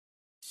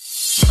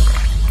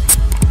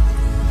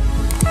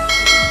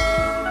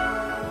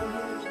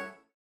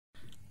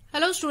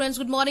Hello students,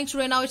 good morning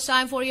students. Now it's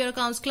time for your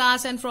accounts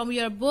class, and from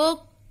your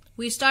book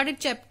we started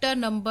chapter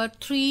number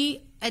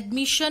 3,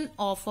 admission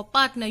of a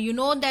partner. You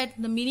know that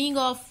the meaning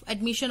of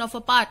admission of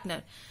a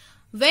partner.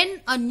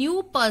 When a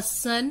new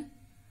person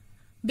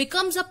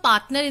becomes a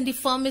partner in the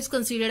firm is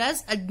considered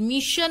as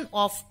admission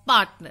of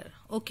partner.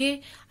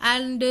 Okay,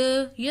 and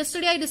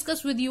yesterday I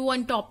discussed with you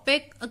one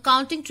topic,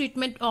 accounting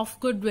treatment of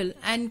goodwill,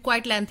 and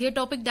quite lengthy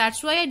topic.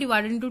 That's why I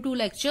divided into 2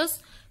 lectures.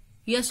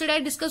 Yesterday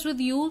I discussed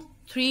with you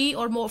 3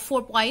 or more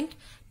 4 points.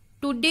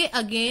 Today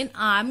again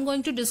I'm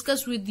going to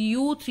discuss with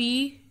you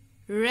 3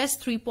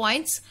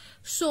 points.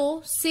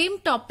 So same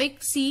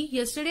topic. See,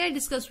 yesterday I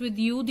discussed with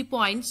you the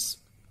points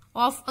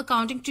of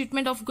accounting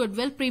treatment of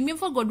goodwill: premium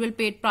for goodwill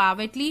paid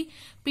privately,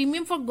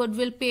 premium for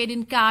goodwill paid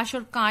in cash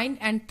or kind,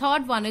 and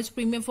third one is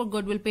premium for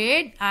goodwill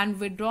paid and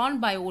withdrawn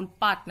by old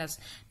partners.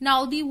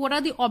 Now what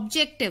are the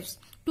objectives?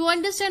 To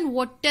understand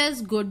what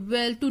is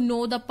goodwill, to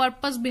know the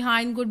purpose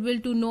behind goodwill,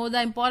 to know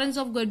the importance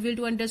of goodwill,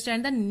 to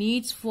understand the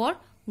needs for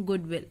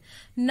goodwill.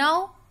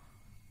 Now,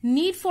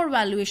 need for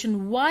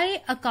valuation.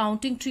 Why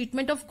accounting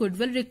treatment of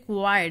goodwill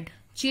required?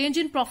 Change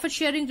in profit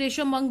sharing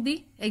ratio among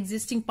the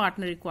existing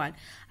partner required.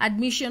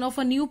 Admission of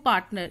a new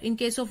partner. In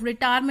case of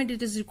retirement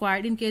it is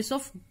required. In case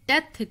of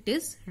death it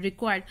is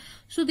required.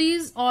 So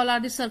these all are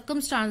the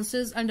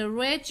circumstances under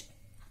which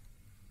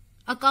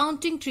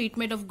accounting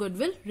treatment of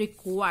goodwill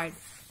required.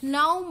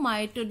 Now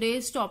my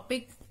today's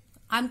topic,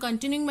 I'm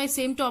continuing my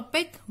same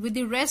topic with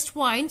the rest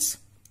points.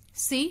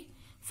 See,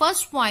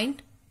 first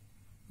point,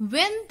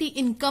 when the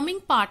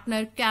incoming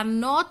partner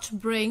cannot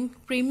bring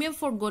premium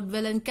for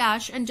goodwill and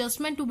cash,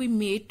 adjustment to be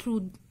made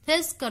through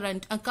his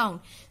current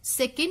account.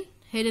 Second,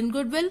 hidden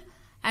goodwill.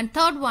 And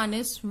third one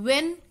is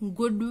when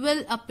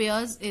goodwill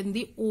appears in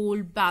the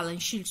old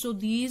balance sheet. So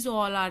these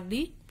all are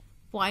the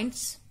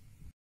points.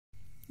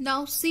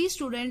 Now see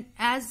student,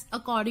 as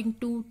according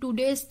to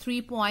today's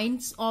 3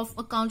 points of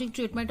accounting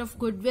treatment of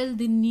goodwill,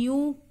 the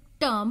new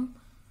term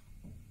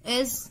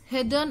is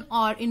hidden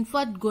or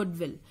inferred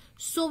goodwill.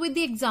 So with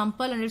the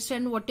example,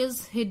 understand what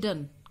is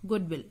hidden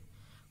goodwill.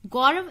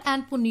 Gaurav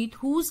and Puneet,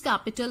 whose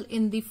capital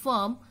in the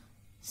firm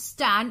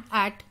stand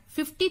at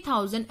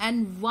 50,000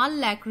 and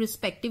 1 lakh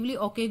respectively.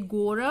 Okay,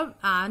 Gaurav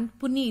and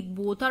Puneet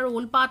both are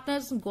old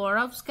partners.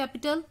 Gaurav's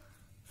capital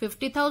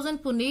 50,000,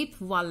 Puneet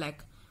 1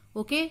 lakh.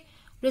 Okay,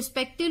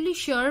 respectively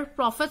share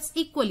profits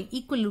equally,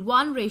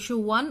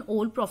 1:1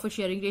 old profit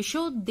sharing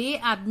ratio. They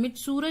admit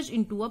Suraj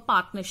into a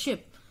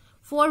partnership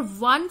for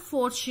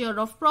 1/4 share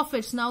of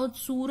profits. Now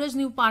Suraj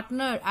new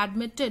partner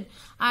admitted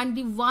and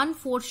the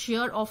 1/4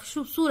 share of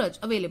Suraj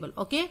available.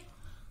 Okay,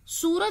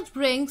 Suraj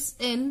brings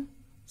in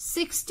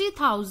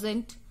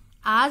 60,000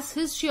 as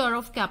his share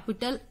of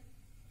capital.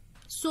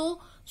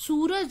 So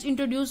Suraj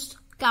introduced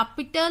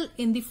capital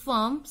in the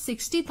firm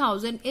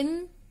 60,000.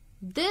 In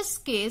this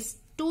case,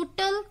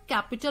 total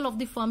capital of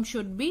the firm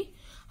should be,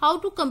 how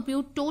to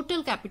compute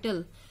total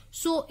capital?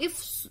 So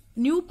if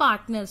new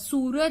partner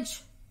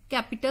Suraj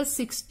capital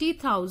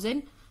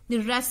 60,000, the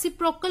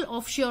reciprocal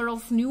of share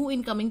of new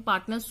incoming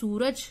partner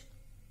Suraj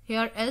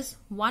here is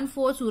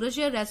 1/4 Suraj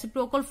share,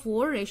 reciprocal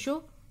 4 ratio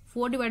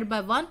 4 divided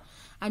by 1,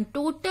 and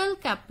total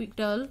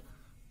capital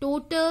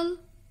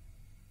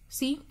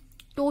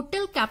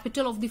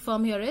of the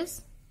firm here is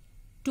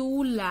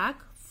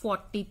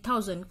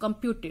 2,40,000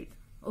 computed.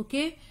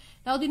 Okay,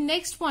 now the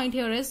next point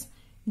here is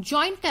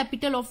joint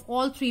capital of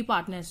all 3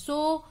 partners. So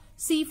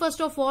see,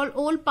 first of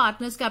all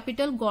partners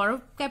capital,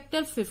 Gaurav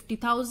capital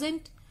 50,000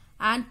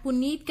 and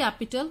Puneet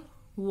capital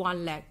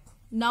 1 lakh.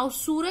 Now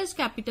Suraj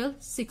capital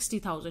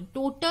 60,000.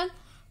 Total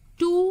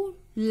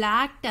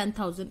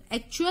 2,10,000.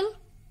 Actual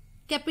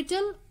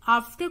capital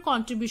after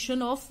contribution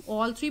of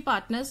all 3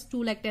 partners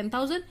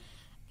 2,10,000.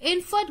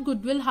 Inferred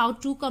goodwill, how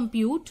to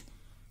compute?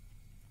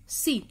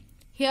 See,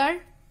 here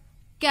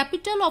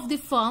capital of the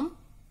firm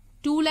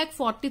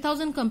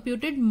 2,40,000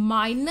 computed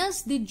minus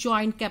the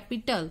joint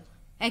capital.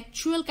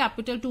 Actual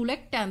capital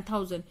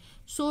 2,10,000.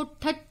 So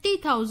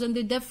 30,000,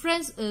 the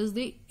difference is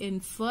the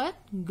inferred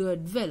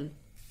goodwill.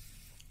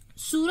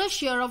 Suraj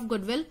share of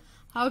goodwill,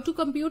 how to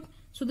compute?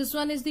 So this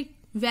one is the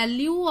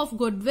value of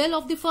goodwill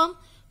of the firm.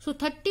 So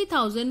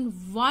 30,000,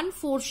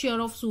 1/4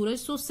 share of Suraj.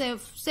 So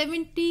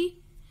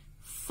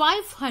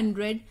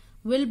 7,500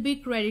 will be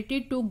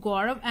credited to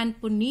Gaurav and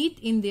Puneet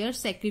in their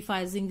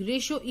sacrificing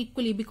ratio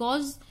equally,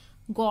 because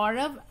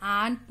Gaurav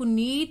and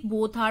Puneet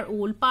both are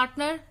old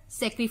partner,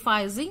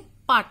 sacrificing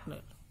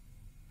partner.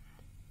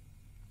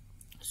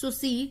 So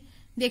see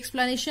the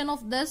explanation of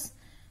this.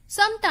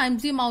 Sometimes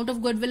the amount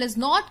of goodwill is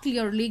not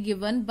clearly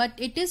given, but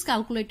it is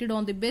calculated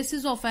on the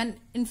basis of an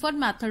inferred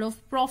method of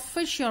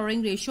profit sharing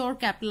ratio or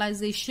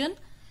capitalization.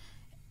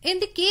 In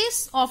the case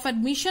of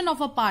admission of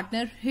a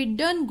partner,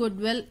 hidden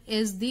goodwill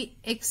is the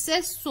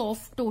excess of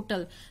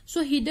total.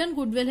 So hidden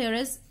goodwill here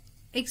is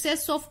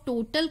excess of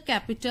total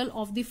capital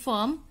of the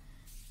firm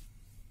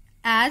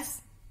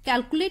as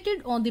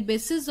calculated on the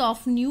basis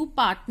of new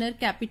partner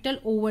capital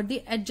over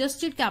the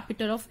adjusted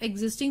capital of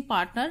existing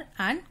partner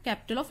and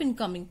capital of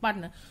incoming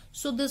partner.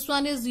 So this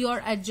one is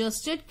your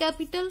adjusted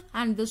capital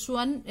and this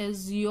one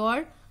is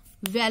your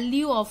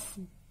value of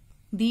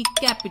the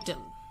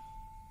capital.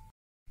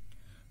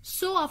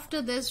 So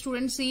after this,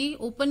 students, see,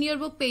 open your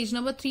book, page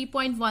number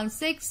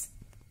 3.16.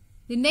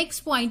 The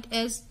next point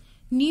is,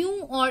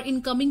 new or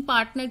incoming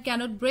partner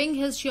cannot bring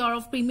his share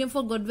of premium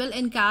for goodwill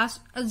in cash.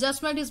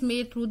 Adjustment is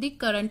made through the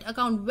current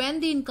account when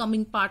the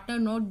incoming partner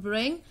not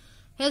bring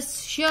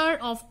his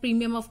share of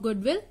premium of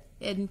goodwill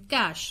in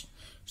cash.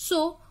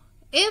 So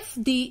if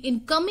the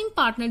incoming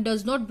partner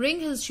does not bring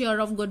his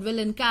share of goodwill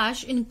in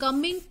cash,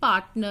 incoming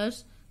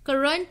partner's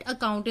current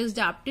account is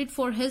debited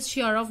for his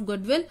share of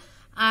goodwill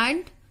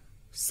and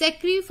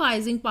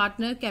sacrificing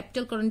partner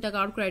capital current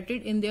account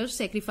credited in their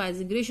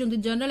sacrificing ratio. The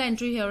journal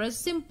entry here is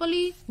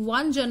simply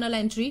one journal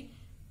entry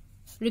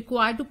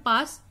required to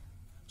pass.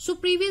 So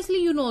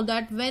previously you know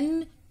that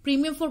when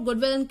premium for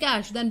goodwill in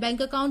cash, then bank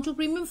account to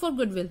premium for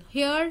goodwill.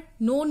 Here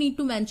no need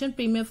to mention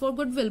premium for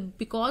goodwill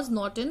because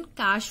not in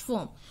cash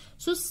form.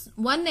 So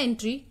one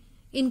entry,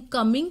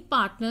 incoming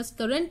partner's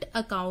current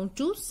account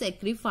to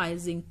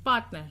sacrificing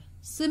partner.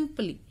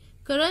 Simply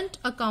current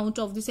account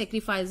of the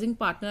sacrificing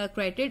partner are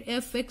credited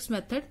if fixed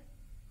method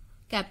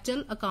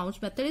capital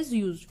accounts method is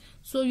used.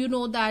 So you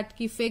know that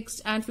ki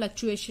fixed and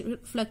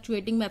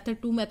fluctuating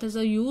method, two methods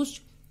are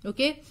used.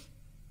 Okay.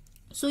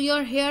 So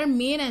your here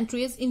main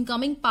entry is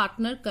incoming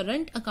partner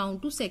current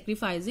account to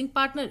sacrificing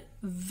partner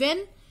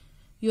when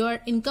your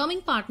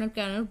incoming partner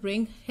cannot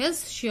bring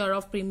his share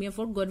of premium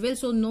for goodwill.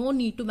 So no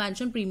need to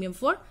mention premium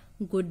for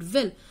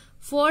goodwill.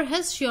 For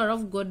his share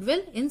of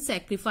goodwill in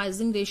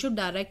sacrificing ratio,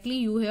 directly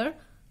you here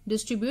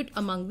distribute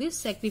among the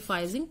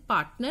sacrificing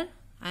partner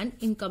and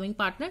incoming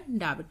partner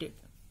debited.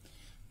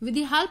 With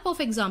the help of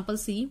example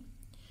C,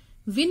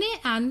 Vinay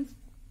and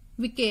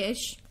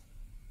Vikesh,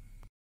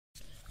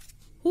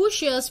 who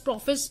shares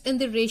profits in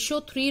the ratio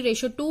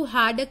 3:2,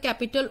 had a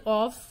capital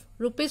of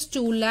rupees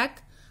 2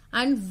 lakh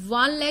and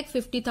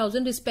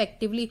 1,50,000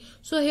 respectively.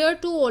 So here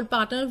two old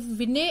partners,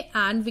 Vinay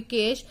and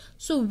Vikesh.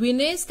 So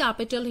Vinay's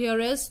capital here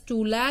is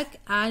 2 lakh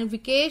and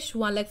Vikesh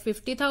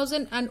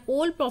 1,50,000, and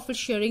all profit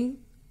sharing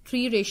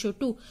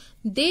 3:2.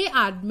 They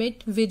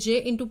admit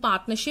Vijay into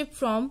partnership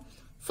from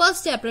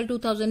 1st April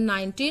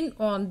 2019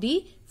 on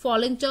the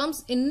following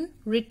terms in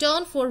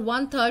return for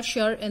 1/3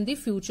 share in the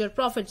future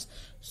profits.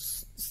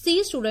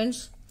 See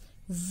students,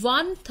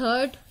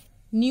 1/3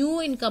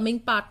 new incoming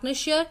partner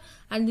share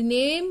and the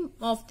name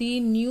of the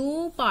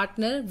new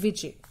partner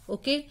Vijay.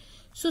 Okay.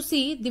 So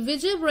see, the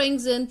Vijay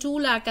brings in 2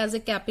 lakh as a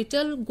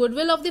capital.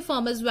 Goodwill of the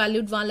firm is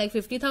valued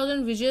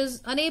 1,50,000. Vijay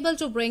is unable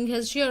to bring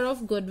his share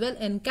of goodwill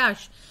in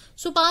cash.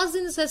 So pass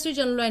the necessary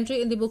journal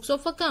entry in the books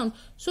of account.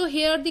 So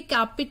here the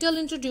capital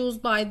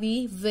introduced by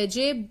the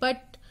Vijay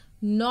but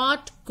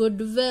not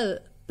goodwill.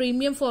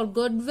 Premium for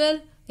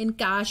goodwill in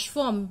cash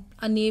form.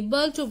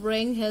 Unable to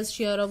bring his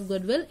share of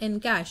goodwill in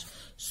cash.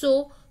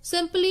 So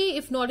simply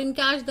if not in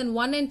cash, then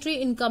one entry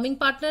incoming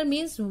partner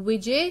means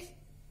Vijay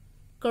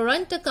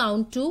current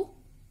account to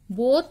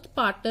both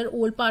partner,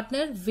 old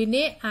partner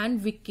Vinay and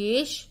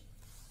Vikesh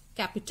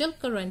capital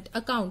current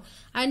account.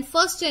 And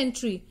first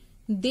entry,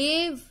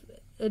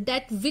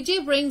 that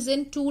Vijay brings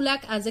in 2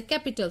 lakh as a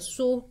capital.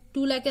 So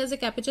 2 lakh as a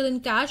capital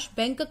in cash,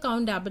 bank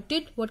account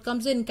debited, what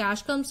comes in,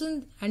 cash comes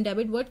in, and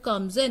debit what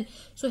comes in.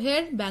 So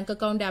here bank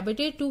account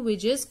debited to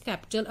Vijay's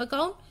capital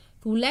account,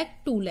 2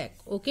 lakh.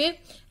 Okay.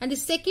 And the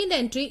second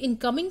entry,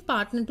 incoming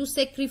partner to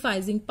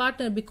sacrificing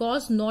partner,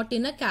 because not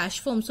in a cash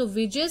form. So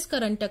Vijay's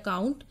current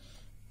account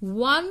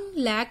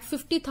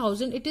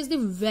 1,50,000, it is the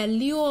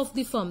value of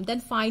the firm. Then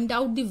find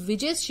out the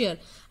Vijay's share,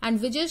 and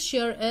Vijay's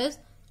share is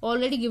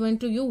already given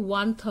to you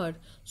 1/3.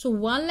 So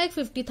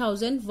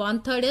 1,50,000,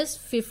 1/3 is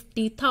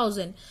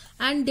 50,000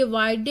 and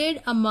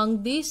divided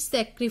among the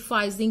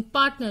sacrificing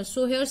partners.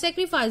 So here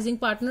sacrificing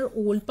partner,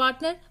 old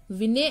partner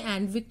Vinay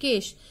and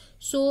Vikesh.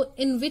 So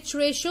in which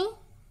ratio?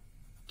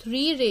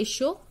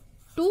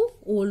 3:2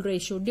 old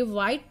ratio.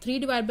 Divide 3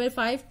 divided by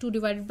 5, 2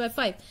 divided by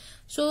 5.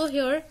 So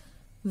here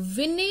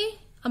Vinay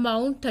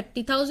amount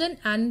 30,000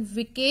 and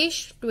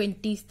Vikesh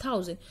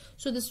 20,000.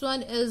 So this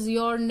one is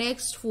your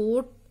next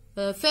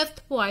fifth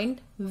point,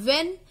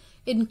 when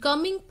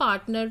incoming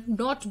partner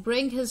not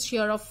bring his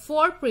share of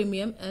 4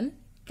 premium in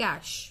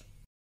cash.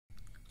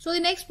 So the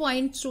next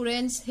point,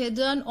 students,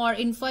 hidden or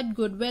inferred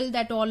goodwill,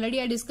 that already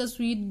I discussed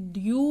with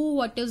you.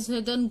 What is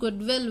hidden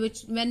goodwill?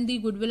 Which when the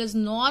goodwill is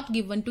not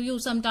given to you,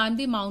 sometimes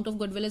the amount of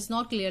goodwill is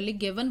not clearly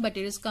given, but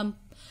it is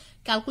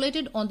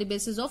calculated on the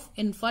basis of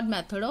inferred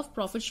method of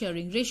profit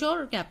sharing ratio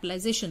or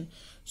capitalization.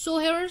 So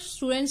here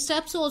students,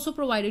 steps also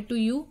provided to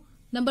you.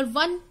 Number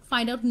 1,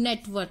 find out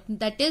net worth,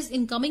 that is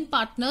incoming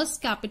partner's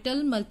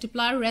capital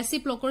multiplier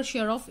reciprocal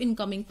share of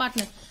incoming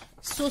partner.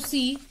 So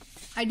see,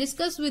 I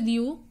discussed with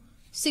you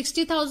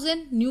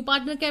 60,000 new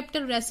partner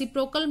capital,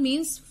 reciprocal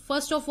means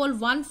first of all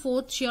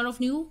 1/4 share of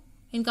new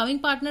incoming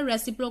partner,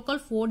 reciprocal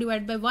 4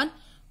 divided by 1,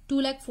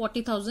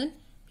 2,40,000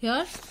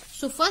 here.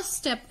 So first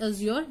step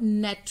is your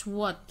net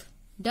worth.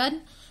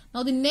 Done.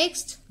 Now the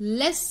next,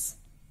 less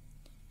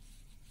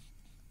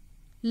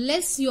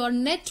your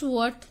net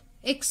worth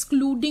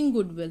excluding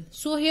goodwill.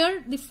 So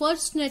here the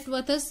first net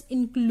worth is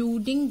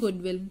including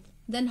goodwill.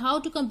 Then how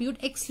to compute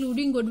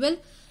excluding goodwill?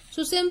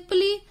 So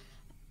simply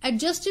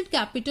adjusted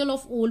capital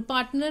of old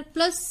partner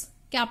plus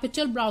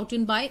capital brought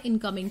in by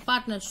incoming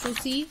partner. So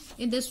see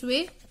in this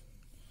way.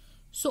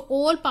 So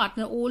old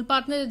partner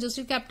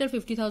adjusted capital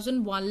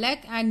 50,000, 1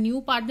 lakh, and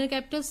new partner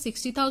capital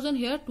 60,000,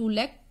 here 2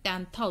 lakh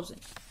 10,000.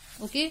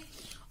 Okay.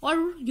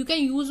 Or you can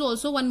use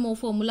also one more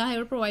formula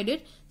here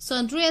provided,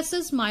 sundry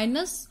assets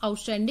minus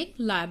outstanding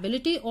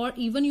liability, or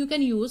even you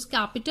can use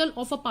capital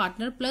of a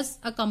partner plus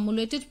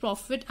accumulated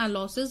profit and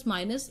losses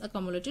minus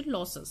accumulated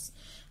losses.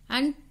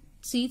 And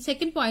see,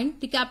 second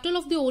point, the capital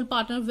of the old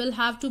partner will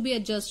have to be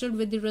adjusted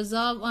with the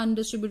reserve,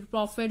 undistributed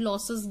profit,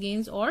 losses,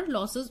 gains, or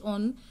losses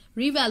on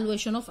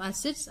revaluation of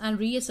assets and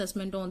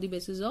reassessment on the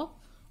basis of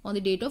on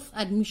the date of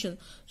admission.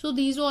 So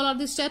these all are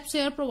the steps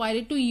here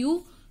provided to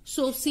you.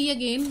 So see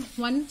again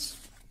once.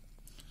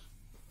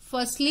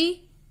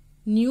 Firstly,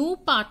 new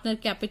partner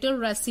capital,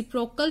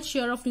 reciprocal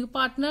share of new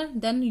partner,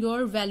 then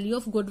your value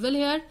of goodwill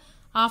here.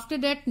 After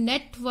that,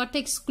 net worth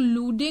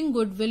excluding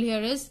goodwill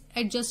here is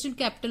adjusted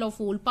capital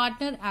of old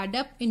partner, add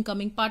up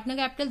incoming partner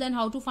capital. Then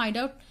how to find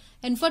out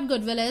inferred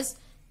goodwill is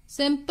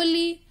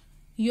simply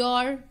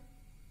your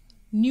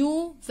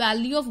new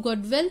value of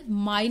goodwill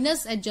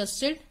minus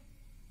adjusted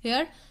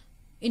here,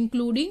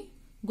 including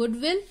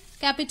goodwill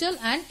capital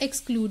and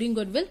excluding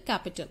goodwill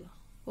capital.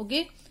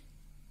 Okay.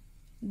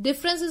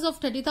 Difference is of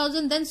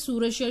 30,000. Then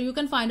Suraj share. You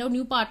can find out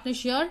new partner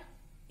share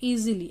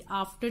easily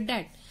after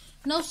that.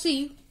 Now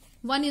see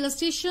one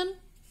illustration.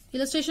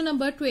 Illustration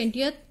number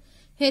 20th.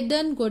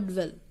 Hidden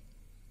goodwill.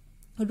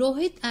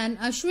 Rohit and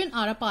Ashwin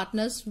are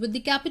partners with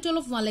the capital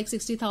of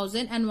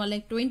 1,60,000 and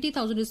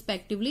 1,20,000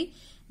 respectively.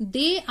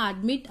 They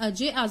admit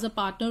Ajay as a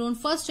partner on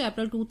 1st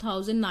April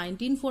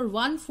 2019 for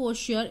 1/4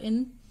 share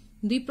in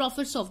the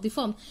profits of the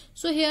firm.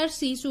 So here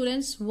see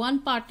students,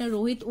 one partner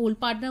Rohit, old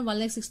partner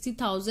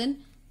 1,60,000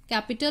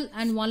 capital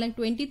and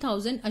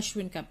 1,20,000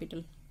 Ashwin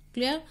capital.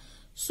 Clear?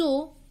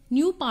 So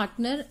new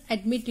partner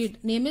admitted,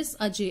 name is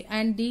Ajay,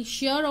 and the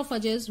share of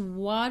Ajay is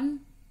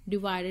 1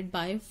 divided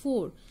by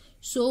 4.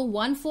 So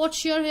 1/4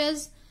 share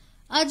is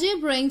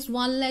Ajay brings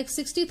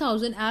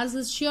 1,60,000 as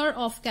his share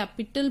of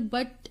capital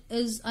but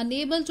is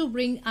unable to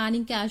bring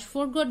any cash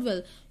for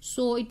goodwill.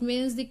 So it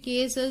means the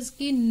case is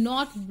ki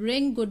not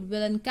bring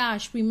goodwill in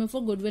cash, premium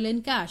for goodwill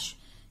in cash.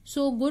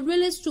 So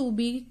goodwill is to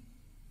be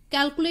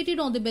calculated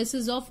on the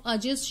basis of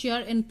Ajay's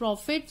share in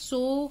profit.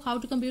 So how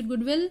to compute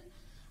goodwill?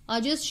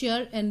 Ajay's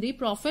share in the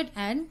profit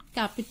and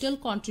capital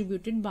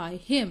contributed by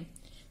him.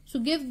 So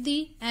give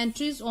the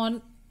entries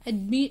on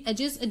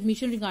Ajay's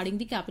admission regarding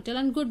the capital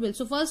and goodwill.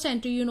 So first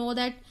entry, you know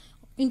that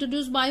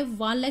introduced by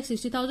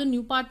 1,60,000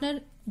 new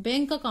partner,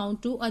 bank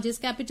account to Ajay's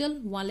capital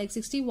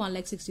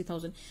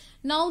 1,60,000.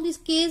 Now this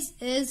case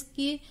is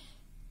ki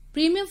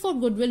premium for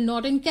goodwill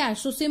not in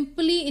cash. So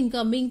simply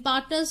incoming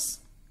partners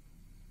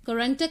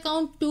current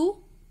account to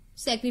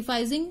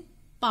sacrificing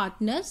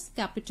partners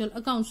capital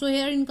account. So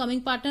here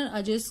incoming partner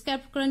Ajay's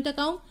current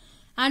account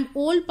and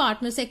old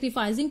partner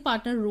sacrificing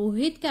partner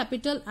Rohit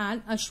capital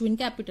and Ashwin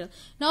capital.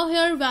 Now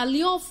here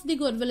value of the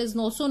goodwill is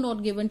also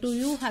not given to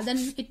you.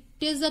 Then it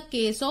is a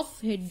case of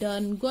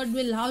hidden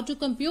goodwill. How to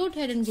compute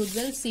hidden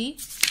goodwill? See,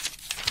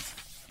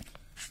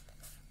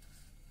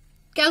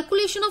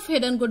 calculation of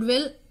hidden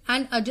goodwill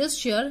and Ajay's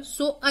share.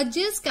 So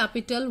Ajay's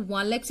capital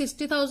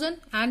 1,60,000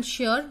 and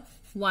share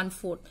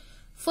 1/4.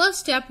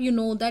 First step, you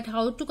know that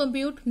how to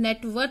compute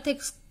net worth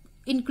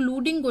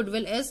including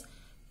goodwill is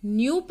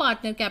new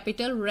partner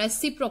capital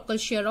reciprocal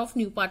share of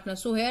new partner.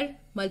 So here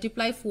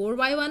multiply 4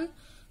 by 1.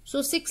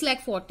 So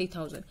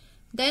 6,40,000.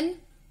 Then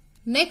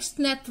next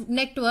net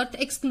worth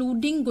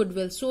excluding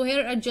goodwill. So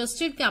here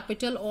adjusted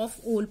capital of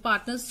old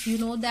partners. You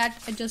know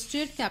that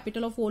adjusted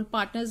capital of old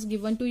partners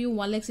given to you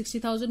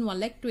 1,60,000,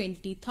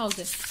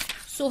 1,20,000.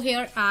 So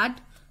here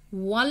add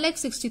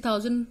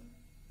 1,60,000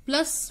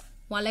 plus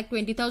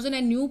 1,20,000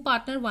 and new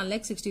partner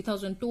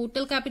 1,60,000.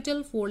 Total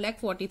capital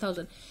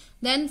 4,40,000.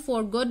 Then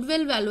for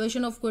goodwill,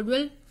 valuation of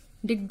goodwill,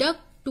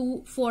 deduct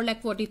to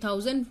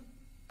 4,40,000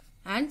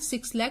 and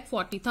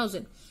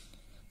 6,40,000.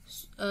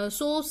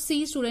 So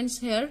see students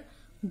here,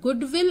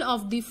 goodwill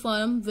of the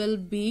firm will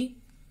be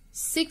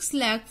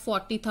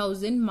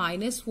 6,40,000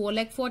 minus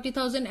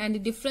 4,40,000 and the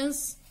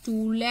difference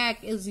 2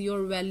 lakh is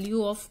your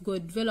value of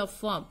goodwill of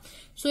firm.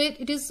 So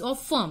it is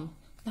of firm.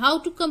 How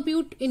to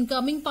compute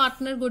incoming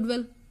partner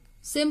goodwill?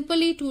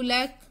 Simply 2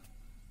 lakh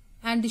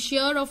and the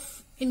share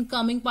of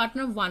incoming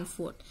partner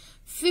 1/4.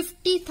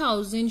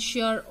 50,000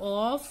 share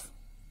of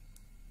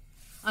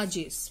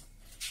Ajay's.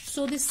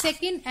 So the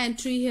second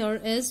entry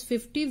here is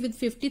 50 with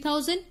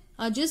 50,000.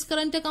 Ajay's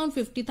current account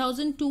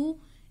 50,000 too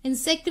in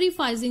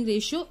sacrificing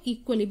ratio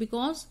equally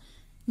because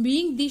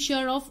being the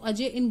share of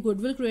Ajay in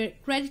goodwill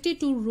credited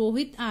to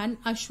Rohit and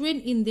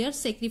Ashwin in their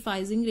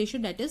sacrificing ratio,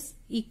 that is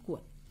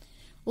equal.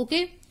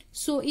 Okay.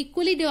 So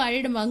equally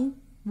divided among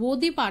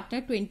both the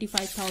partner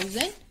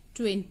 25,000,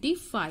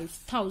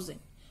 25,000.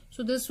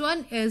 So this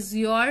one is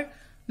your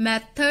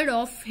method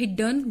of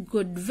hidden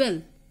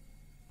goodwill.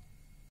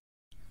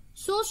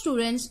 So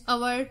students,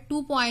 our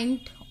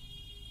 2-point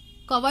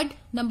covered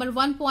number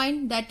 1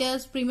 point, that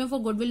is premium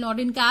for goodwill not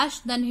in cash,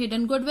 then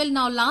hidden goodwill.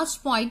 Now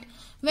last point,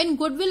 when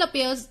goodwill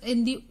appears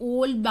in the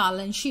old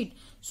balance sheet.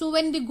 So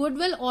when the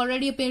goodwill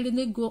already appeared in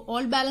the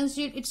old balance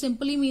sheet, it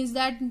simply means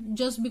that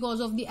just because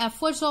of the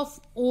efforts of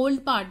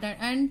old partner.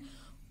 And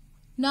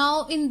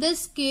now in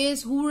this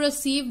case, who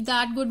received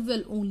that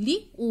goodwill?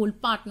 Only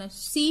old partner.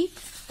 See,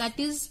 that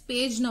is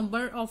page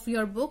number of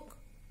your book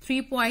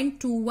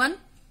 3.21.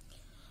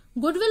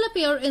 Goodwill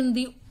appear in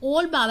the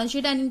old balance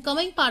sheet and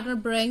incoming partner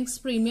brings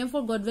premium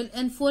for goodwill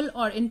in full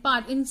or in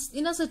part.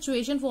 In a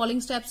situation,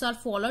 following steps are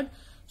followed.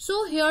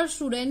 So here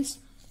students,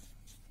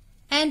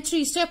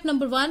 entry step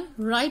number 1,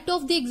 write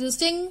off the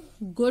existing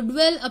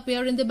goodwill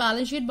appear in the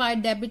balance sheet by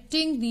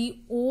debiting the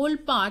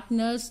old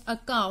partner's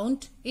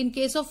account in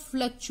case of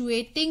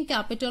fluctuating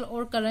capital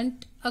or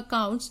current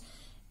accounts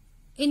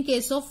in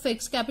case of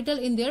fixed capital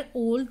in their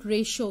old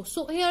ratio.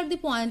 So here the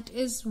point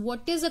is,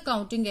 what is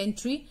accounting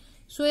entry?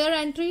 So here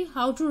entry,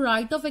 how to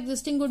write off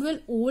existing goodwill,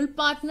 old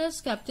partners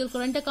capital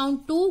current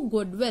account to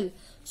goodwill.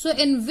 So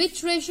in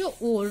which ratio?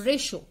 Old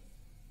ratio.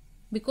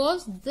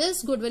 Because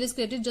this goodwill is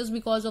created just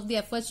because of the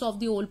efforts of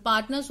the old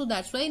partner. So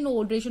that's why in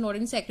old ratio, not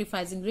in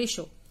sacrificing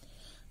ratio.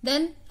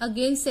 Then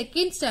again,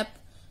 second step,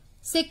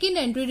 second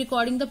entry,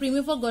 recording the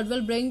premium for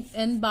goodwill bring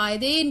in by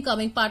the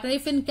incoming partner.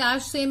 If in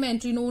cash, same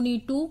entry, no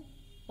need to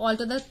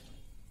alter the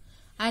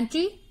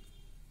entry.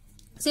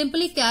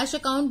 Simply cash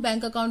account,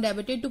 bank account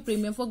debited to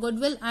premium for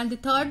goodwill. And the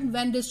third,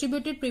 when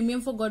distributed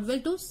premium for goodwill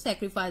to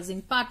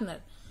sacrificing partner.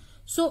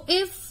 So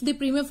if the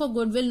premium for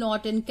goodwill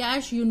not in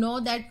cash, you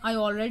know that I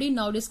already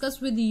now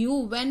discussed with you,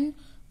 when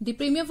the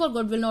premium for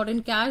goodwill not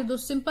in cash,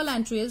 those simple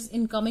entries,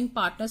 incoming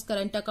partner's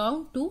current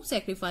account to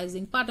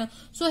sacrificing partner.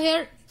 So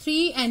here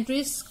 3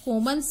 entries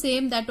common,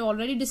 same, that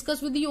already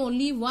discussed with you.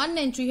 Only one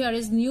entry here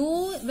is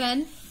new,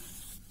 when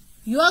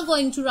you are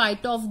going to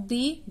write off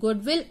the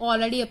goodwill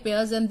already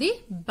appears in the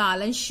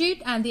balance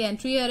sheet, and the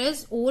entry here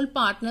is old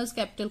partner's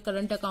capital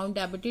current account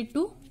debited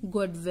to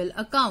goodwill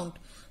account.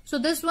 So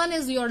this one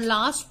is your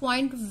last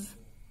point.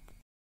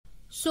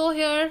 So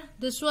here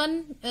this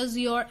one is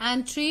your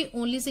entry,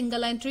 only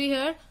single entry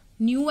here,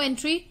 new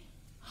entry,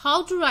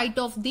 how to write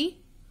off the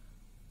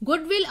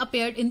goodwill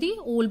appeared in the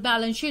old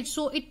balance sheet.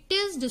 So it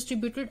is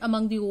distributed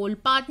among the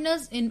old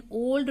partners in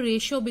old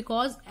ratio,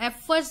 because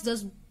efforts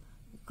just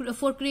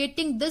for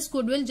creating this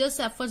goodwill just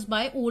efforts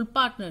by old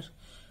partner.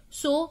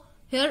 So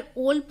here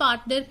old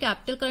partner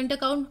capital current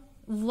account,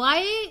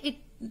 why it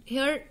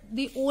here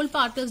the old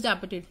partners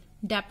debited?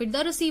 Debit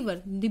the receiver,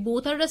 the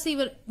both are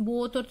receiver,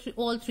 both or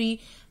all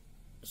 3.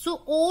 So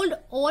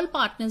all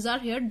partners are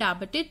here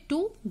debited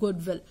to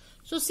goodwill.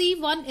 So see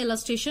one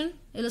illustration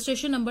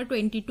number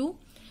 22.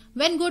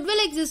 When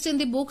goodwill exists in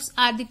the books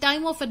at the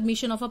time of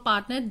admission of a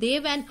partner, they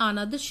and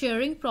another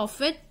sharing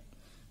profit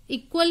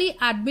equally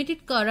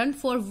admitted current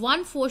for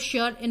 1/4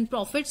 share in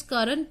profits.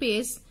 Current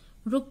pays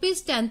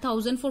rupees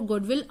 10,000 for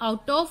goodwill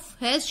out of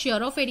his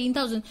share of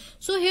 18,000.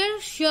 So here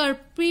share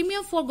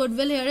premium for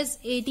goodwill here is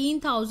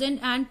 18,000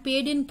 and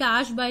paid in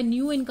cash by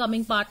new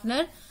incoming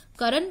partner.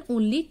 Current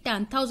only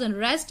 10,000.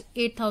 Rest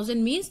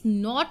 8,000 means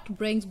not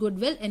brings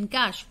goodwill in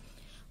cash.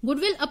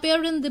 Goodwill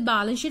appeared in the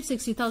balance sheet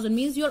 60,000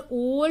 means your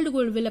old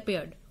goodwill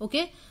appeared.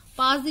 Okay.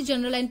 Pass the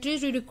general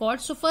entries,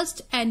 re-record. So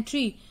first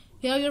entry.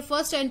 Here your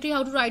first entry,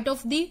 how to write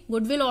off the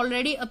goodwill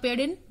already appeared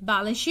in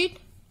balance sheet.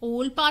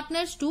 Old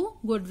partners to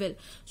goodwill.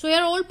 So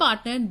here old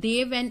partner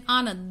Dev and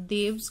Anand.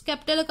 Dev's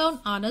capital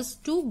account, Anand's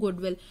to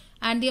goodwill.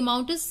 And the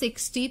amount is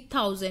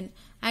 60,000.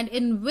 And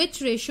in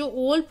which ratio?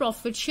 Old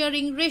profit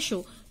sharing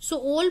ratio. So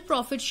old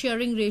profit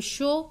sharing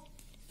ratio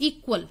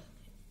equal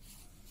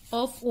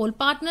of all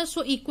partners.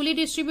 So equally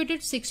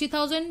distributed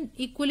 60,000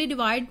 equally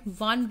divide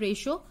 1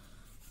 ratio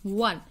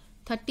 1.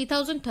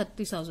 30,000,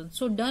 30,000.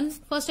 So done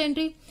first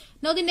entry.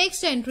 Now the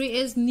next entry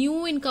is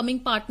new incoming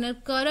partner.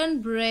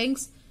 Current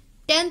brings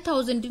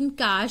 10,000 in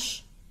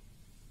cash.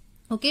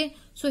 Okay.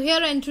 So here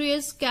entry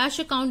is cash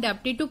account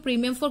debited to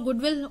premium for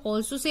goodwill.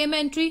 Also same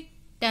entry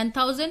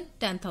 10,000,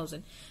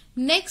 10,000.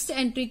 Next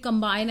entry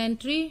combine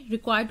entry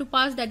required to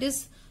pass, that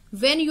is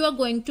when you are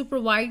going to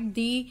provide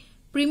the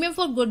premium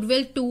for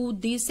goodwill to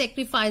the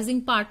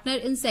sacrificing partner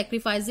in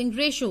sacrificing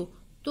ratio.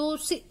 So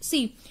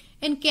see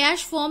in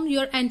cash form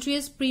your entry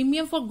is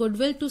premium for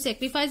goodwill to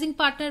sacrificing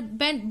partner,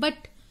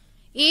 but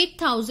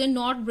 8,000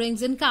 not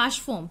brings in cash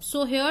form.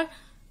 So here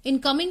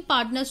incoming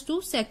partners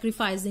to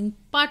sacrificing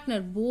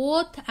partner,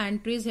 both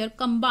entries here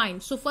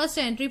combined. So first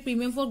entry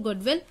premium for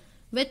goodwill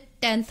with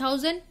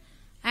 10,000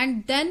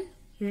 and then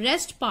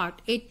rest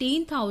part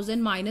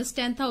 18,000 minus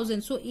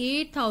 10,000. So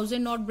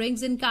 8,000 not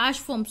brings in cash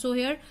form. So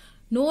here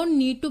no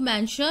need to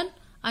mention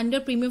under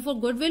premium for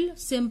goodwill,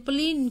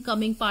 simply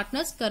incoming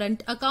partners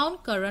current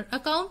account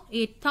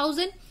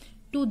 8,000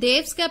 to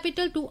Dev's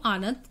capital to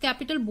Anand's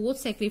capital, both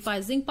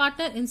sacrificing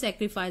partner in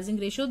sacrificing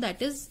ratio,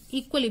 that is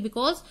equally,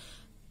 because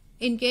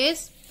in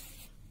case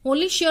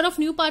only share of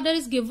new partner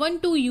is given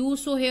to you.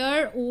 So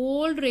here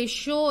old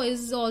ratio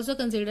is also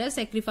considered as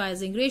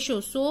sacrificing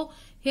ratio. So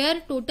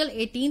here total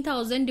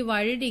 18,000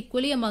 divided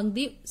equally among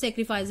the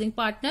sacrificing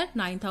partner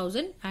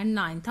 9,000 and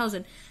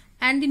 9,000.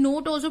 and the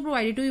note also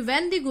provided to you.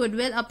 When the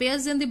goodwill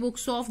appears in the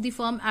books of the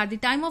firm at the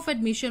time of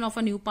admission of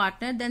a new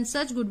partner, then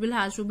such goodwill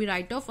has to be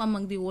write off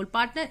among the old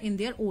partner in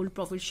their old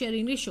profit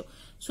sharing ratio.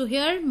 So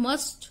here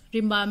must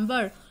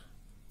remember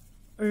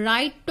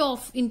write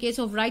off, in case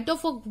of write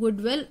off of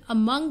goodwill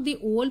among the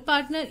old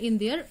partner in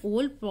their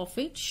old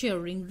profit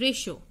sharing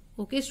ratio.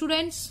 Okay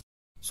students.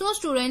 So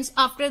students,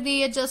 after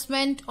the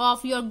adjustment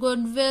of your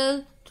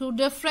goodwill through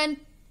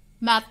different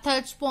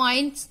methods,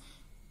 points,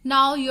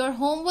 now your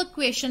homework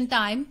question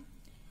time.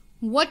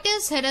 What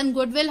is hidden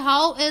goodwill?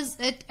 How is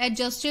it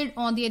adjusted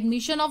on the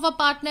admission of a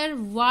partner?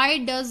 Why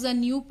does a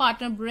new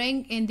partner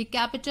bring in the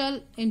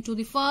capital into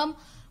the firm?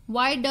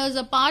 Why does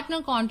a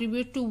partner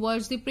contribute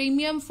towards the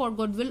premium for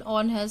goodwill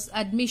on his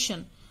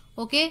admission?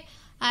 Okay,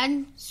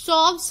 and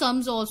solve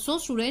sums also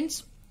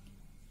students,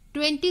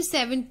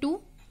 27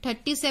 to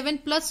 37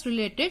 plus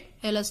related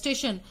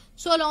illustration.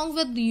 So along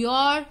with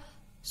your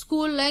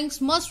school links,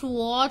 must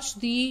watch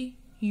the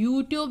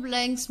YouTube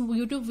links,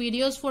 YouTube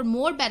videos for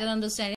more better understanding.